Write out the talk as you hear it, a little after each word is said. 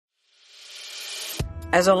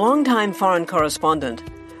As a longtime foreign correspondent,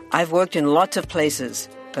 I've worked in lots of places,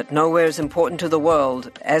 but nowhere as important to the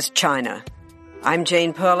world as China. I'm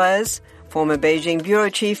Jane Perlez, former Beijing bureau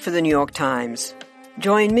chief for the New York Times.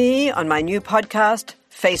 Join me on my new podcast,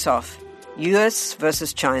 Face Off, U.S.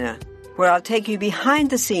 versus China, where I'll take you behind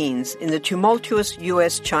the scenes in the tumultuous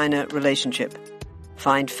U.S.-China relationship.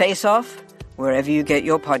 Find Face Off wherever you get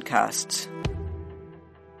your podcasts.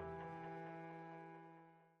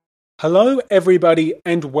 Hello everybody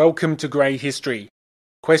and welcome to Grey History.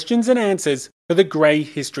 Questions and answers for the Grey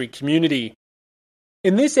History community.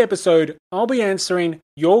 In this episode, I'll be answering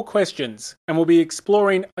your questions and we'll be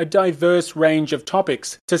exploring a diverse range of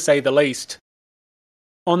topics, to say the least.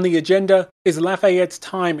 On the agenda is Lafayette's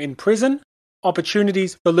time in prison,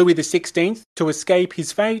 opportunities for Louis XVI to escape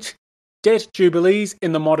his fate, debt jubilees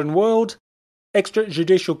in the modern world,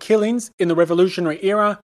 extrajudicial killings in the Revolutionary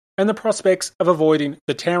era, and the prospects of avoiding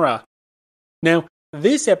the Terror. Now,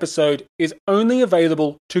 this episode is only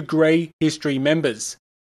available to Grey History members.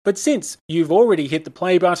 But since you've already hit the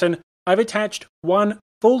play button, I've attached one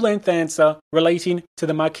full-length answer relating to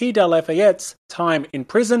the Marquis de Lafayette's time in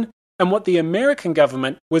prison and what the American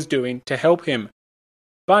government was doing to help him.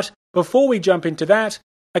 But before we jump into that,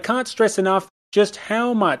 I can't stress enough just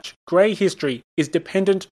how much Grey History is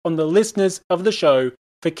dependent on the listeners of the show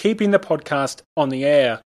for keeping the podcast on the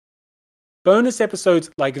air. Bonus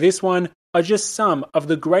episodes like this one are just some of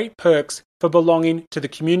the great perks for belonging to the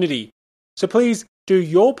community. So please do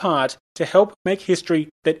your part to help make history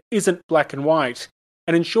that isn't black and white,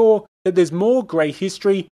 and ensure that there's more Grey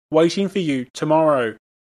History waiting for you tomorrow.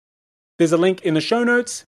 There's a link in the show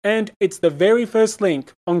notes, and it's the very first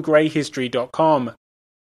link on greyhistory.com.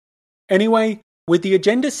 Anyway, with the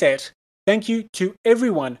agenda set, thank you to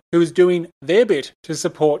everyone who is doing their bit to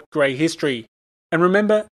support Grey History. And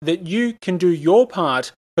remember that you can do your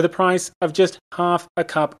part for the price of just half a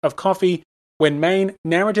cup of coffee when main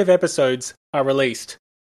narrative episodes are released.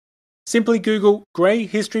 Simply Google Grey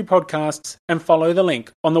History Podcasts and follow the link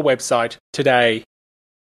on the website today.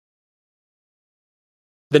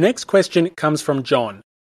 The next question comes from John.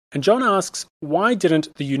 And John asks, why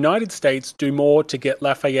didn't the United States do more to get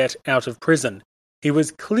Lafayette out of prison? He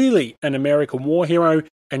was clearly an American war hero,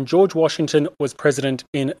 and George Washington was president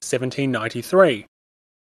in 1793.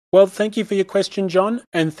 Well, thank you for your question, John,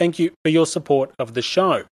 and thank you for your support of the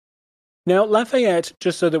show. Now, Lafayette,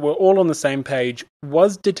 just so that we're all on the same page,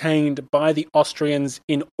 was detained by the Austrians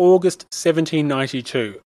in August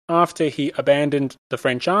 1792, after he abandoned the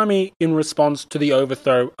French army in response to the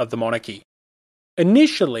overthrow of the monarchy.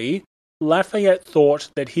 Initially, Lafayette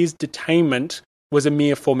thought that his detainment was a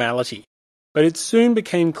mere formality, but it soon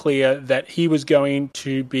became clear that he was going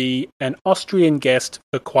to be an Austrian guest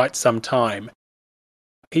for quite some time.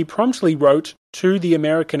 He promptly wrote to the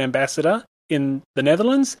American ambassador in the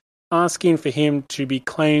Netherlands, asking for him to be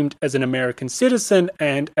claimed as an American citizen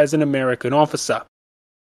and as an American officer.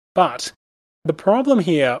 But the problem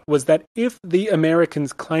here was that if the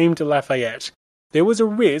Americans claimed Lafayette, there was a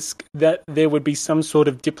risk that there would be some sort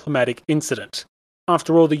of diplomatic incident.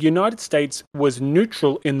 After all, the United States was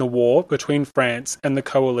neutral in the war between France and the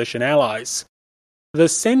coalition allies. The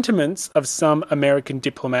sentiments of some American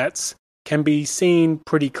diplomats can be seen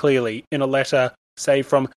pretty clearly in a letter, say,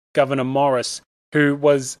 from Gouverneur Morris, who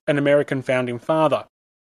was an American founding father.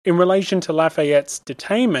 In relation to Lafayette's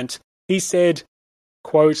detainment, he said,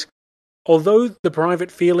 quote, "Although the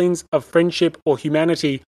private feelings of friendship or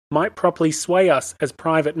humanity might properly sway us as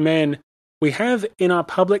private men, we have in our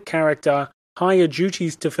public character higher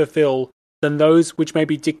duties to fulfill than those which may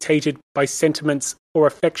be dictated by sentiments or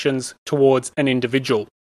affections towards an individual."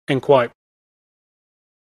 End quote.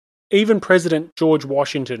 Even President George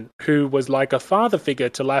Washington, who was like a father figure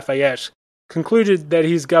to Lafayette, concluded that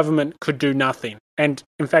his government could do nothing, and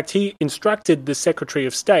in fact he instructed the Secretary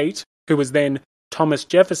of State, who was then Thomas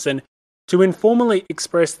Jefferson, to informally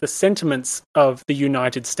express the sentiments of the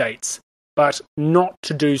United States, but not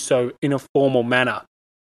to do so in a formal manner.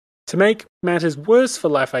 To make matters worse for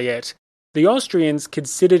Lafayette, the Austrians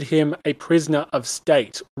considered him a prisoner of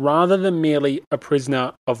state rather than merely a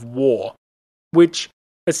prisoner of war, which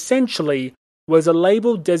essentially was a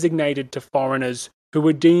label designated to foreigners who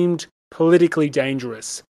were deemed politically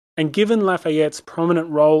dangerous. And given Lafayette's prominent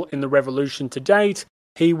role in the revolution to date,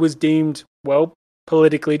 he was deemed, well,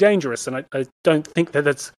 politically dangerous. And I don't think that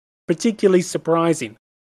that's particularly surprising.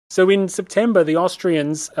 So in September, the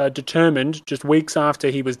Austrians determined, just weeks after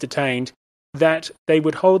he was detained, that they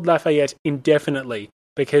would hold Lafayette indefinitely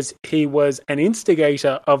because he was an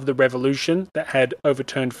instigator of the revolution that had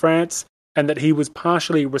overturned France, and that he was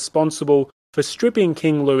partially responsible for stripping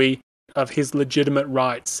King Louis of his legitimate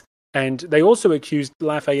rights And they also accused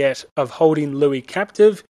Lafayette of holding Louis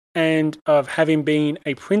captive and of having been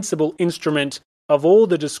a principal instrument of all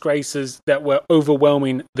the disgraces that were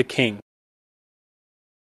overwhelming the king.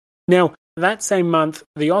 Now, that same month,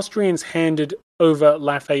 the Austrians handed over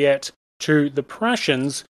Lafayette to the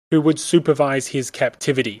Prussians, who would supervise his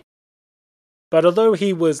captivity. But although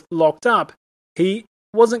he was locked up, he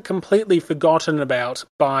wasn't completely forgotten about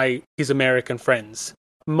by his American friends.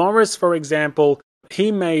 Maurice, for example,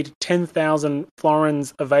 he made 10,000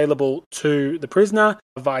 florins available to the prisoner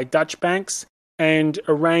via Dutch banks and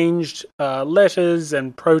arranged letters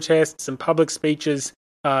and protests and public speeches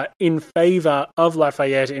in favour of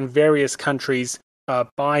Lafayette in various countries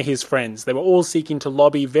by his friends. They were all seeking to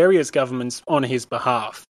lobby various governments on his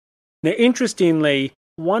behalf. Now, interestingly,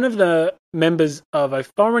 one of the members of a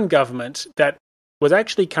foreign government that was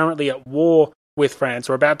actually currently at war with France,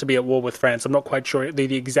 or about to be at war with France, I'm not quite sure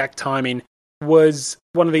the exact timing, was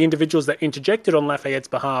one of the individuals that interjected on Lafayette's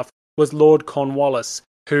behalf was Lord Cornwallis,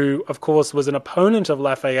 who, of course, was an opponent of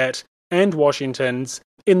Lafayette and Washington's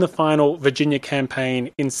in the final Virginia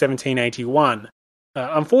campaign in 1781.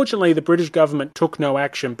 Unfortunately, the British government took no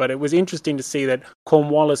action, but it was interesting to see that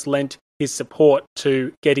Cornwallis lent his support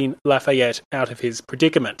to getting Lafayette out of his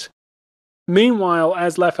predicament. Meanwhile,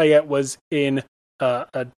 as Lafayette was in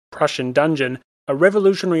a Prussian dungeon,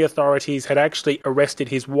 revolutionary authorities had actually arrested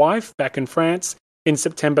his wife back in France in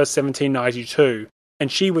September 1792,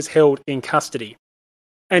 and she was held in custody.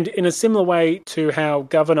 And in a similar way to how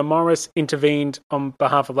Governor Morris intervened on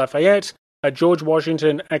behalf of Lafayette, George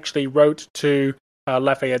Washington actually wrote to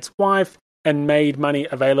Lafayette's wife and made money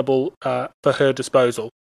available for her disposal.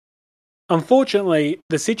 Unfortunately,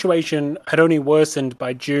 the situation had only worsened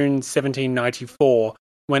by June 1794,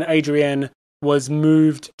 when Adrienne was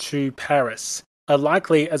moved to Paris,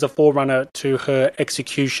 likely as a forerunner to her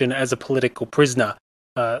execution as a political prisoner.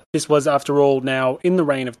 This was, after all, now in the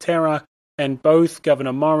Reign of Terror, and both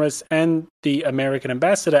Governor Morris and the American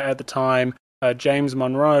ambassador at the time, James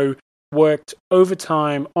Monroe, worked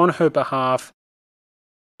overtime on her behalf.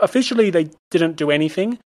 Officially, they didn't do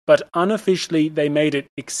anything, but unofficially, they made it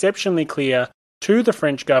exceptionally clear to the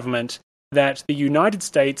French government that the United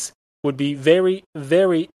States would be very,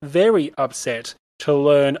 very, very upset to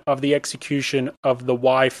learn of the execution of the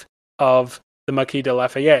wife of the Marquis de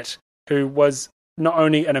Lafayette, who was not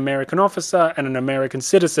only an American officer and an American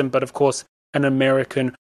citizen, but of course an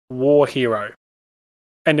American war hero.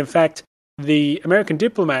 And in fact, the American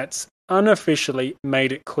diplomats unofficially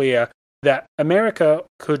made it clear that America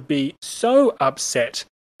could be so upset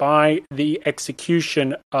by the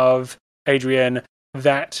execution of Adrienne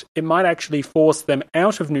that it might actually force them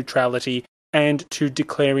out of neutrality and to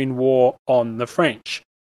declaring war on the French.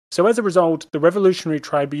 So as a result, the Revolutionary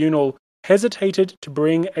Tribunal hesitated to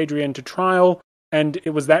bring Adrienne to trial, and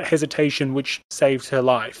it was that hesitation which saved her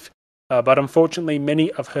life. But unfortunately,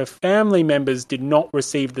 many of her family members did not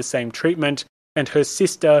receive the same treatment, and her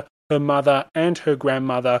sister, her mother, and her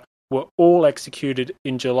grandmother were all executed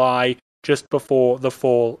in July, just before the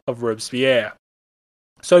fall of Robespierre.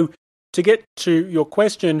 So, to get to your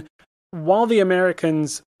question, while the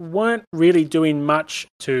Americans weren't really doing much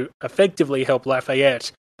to effectively help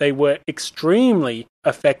Lafayette, they were extremely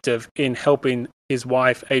effective in helping his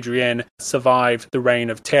wife, Adrienne, survive the Reign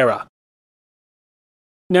of Terror.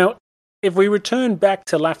 Now, if we return back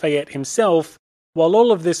to Lafayette himself, while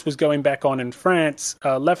all of this was going back on in France,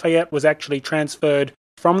 Lafayette was actually transferred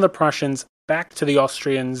from the Prussians back to the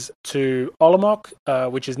Austrians to Olomouc,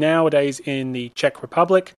 which is nowadays in the Czech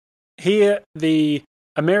Republic. Here, the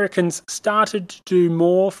Americans started to do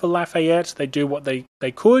more for Lafayette. They do what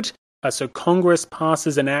they could. So Congress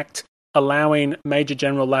passes an act allowing Major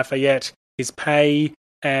General Lafayette his pay,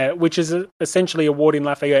 which is essentially awarding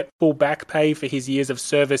Lafayette full back pay for his years of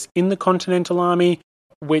service in the Continental Army,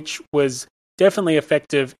 which was definitely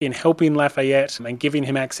effective in helping Lafayette and giving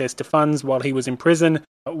him access to funds while he was in prison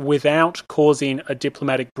without causing a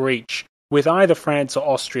diplomatic breach with either France or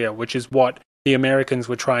Austria, which is what the Americans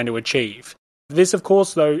were trying to achieve. This, of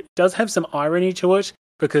course, though, does have some irony to it,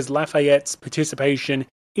 because Lafayette's participation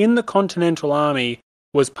in the Continental Army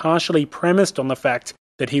was partially premised on the fact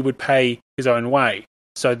that he would pay his own way.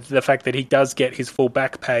 So the fact that he does get his full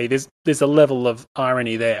back pay, there's a level of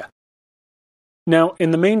irony there. Now,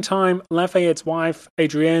 in the meantime, Lafayette's wife,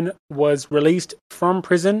 Adrienne, was released from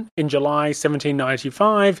prison in July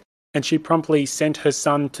 1795, and she promptly sent her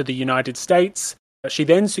son to the United States. She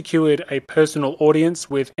then secured a personal audience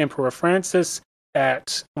with Emperor Francis in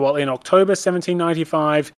October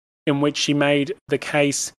 1795, in which she made the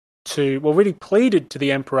case really pleaded to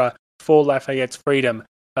the Emperor for Lafayette's freedom,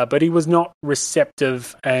 but he was not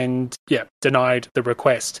receptive and denied the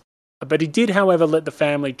request. but he did, however, let the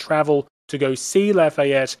family travel to go see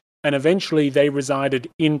Lafayette, and eventually they resided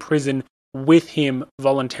in prison with him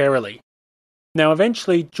voluntarily. Now,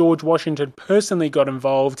 eventually, George Washington personally got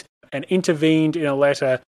involved and intervened in a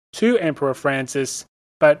letter to Emperor Francis,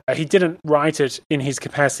 but he didn't write it in his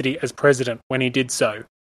capacity as president when he did so.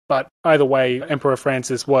 But either way, Emperor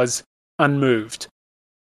Francis was unmoved.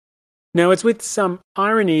 Now, it's with some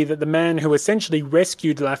irony that the man who essentially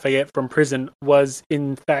rescued Lafayette from prison was,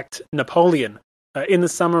 in fact, Napoleon. In the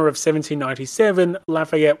summer of 1797,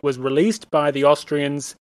 Lafayette was released by the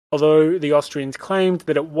Austrians, although the Austrians claimed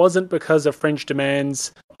that it wasn't because of French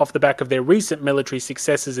demands off the back of their recent military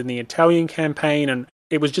successes in the Italian campaign, and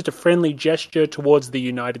it was just a friendly gesture towards the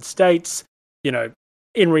United States. You know,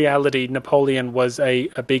 in reality, Napoleon was a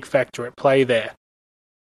big factor at play there.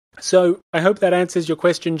 So I hope that answers your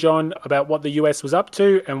question, John, about what the US was up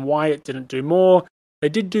to and why it didn't do more. They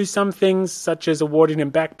did do some things, such as awarding him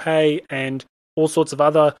back pay and all sorts of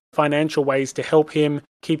other financial ways to help him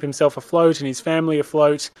keep himself afloat and his family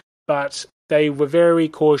afloat, but they were very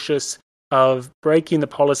cautious of breaking the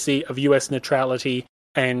policy of US neutrality,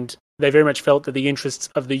 and they very much felt that the interests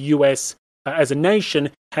of the US as a nation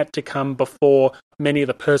had to come before many of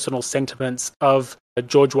the personal sentiments of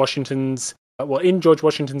George Washington's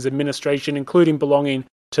administration, including belonging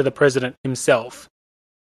to the president himself.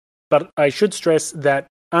 But I should stress that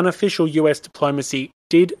unofficial US diplomacy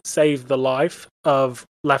did save the life of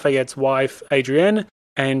Lafayette's wife, Adrienne,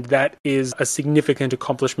 and that is a significant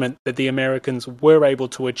accomplishment that the Americans were able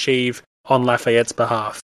to achieve on Lafayette's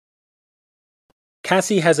behalf.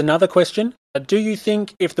 Cassie has another question. Do you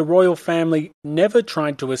think if the royal family never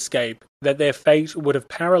tried to escape, that their fate would have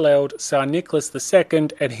paralleled Tsar Nicholas II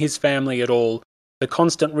and his family at all, the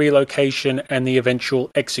constant relocation and the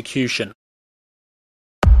eventual execution?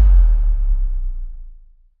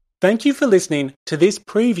 Thank you for listening to this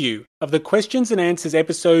preview of the Questions and Answers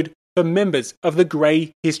episode for members of the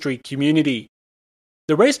Grey History community.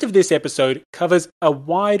 The rest of this episode covers a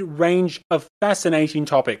wide range of fascinating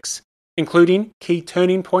topics, including key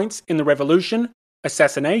turning points in the Revolution,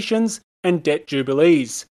 assassinations, and debt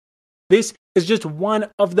jubilees. This is just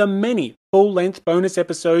one of the many full-length bonus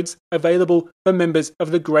episodes available for members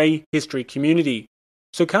of the Grey History community.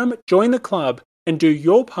 So come join the club and do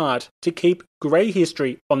your part to keep Grey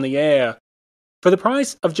History on the air. For the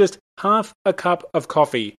price of just half a cup of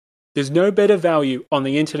coffee, there's no better value on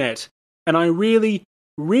the internet, and I really,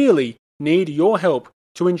 really need your help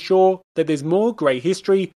to ensure that there's more Grey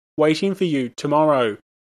History waiting for you tomorrow.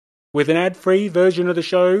 With an ad-free version of the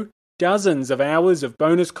show, dozens of hours of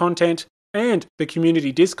bonus content, and the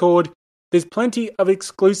community Discord, there's plenty of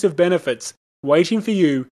exclusive benefits waiting for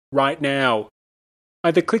you right now.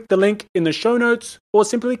 Either click the link in the show notes or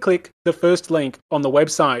simply click the first link on the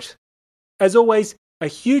website. As always, a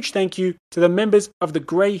huge thank you to the members of the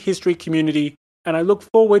Grey History community, and I look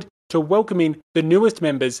forward to welcoming the newest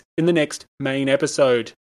members in the next main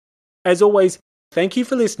episode. As always, thank you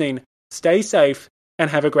for listening, stay safe, and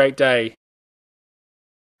have a great day.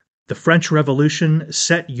 The French Revolution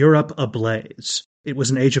set Europe ablaze. It was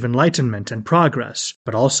an age of enlightenment and progress,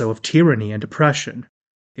 but also of tyranny and oppression.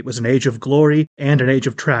 It was an age of glory and an age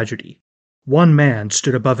of tragedy. One man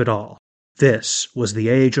stood above it all. This was the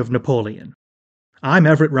Age of Napoleon. I'm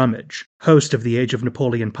Everett Rummage, host of the Age of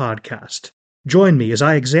Napoleon podcast. Join me as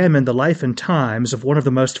I examine the life and times of one of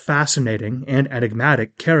the most fascinating and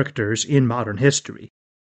enigmatic characters in modern history.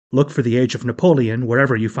 Look for the Age of Napoleon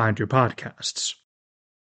wherever you find your podcasts.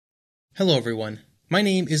 Hello, everyone. My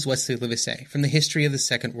name is Wesley Livesey from the History of the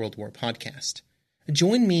Second World War podcast.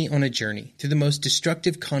 Join me on a journey through the most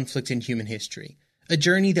destructive conflict in human history, a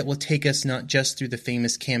journey that will take us not just through the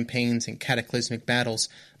famous campaigns and cataclysmic battles,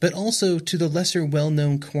 but also to the lesser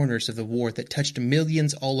well-known corners of the war that touched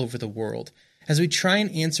millions all over the world, as we try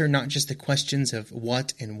and answer not just the questions of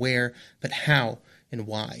what and where, but how and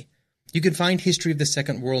why. You can find History of the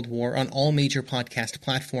Second World War on all major podcast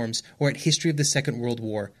platforms or at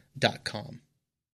historyofthesecondworldwar.com.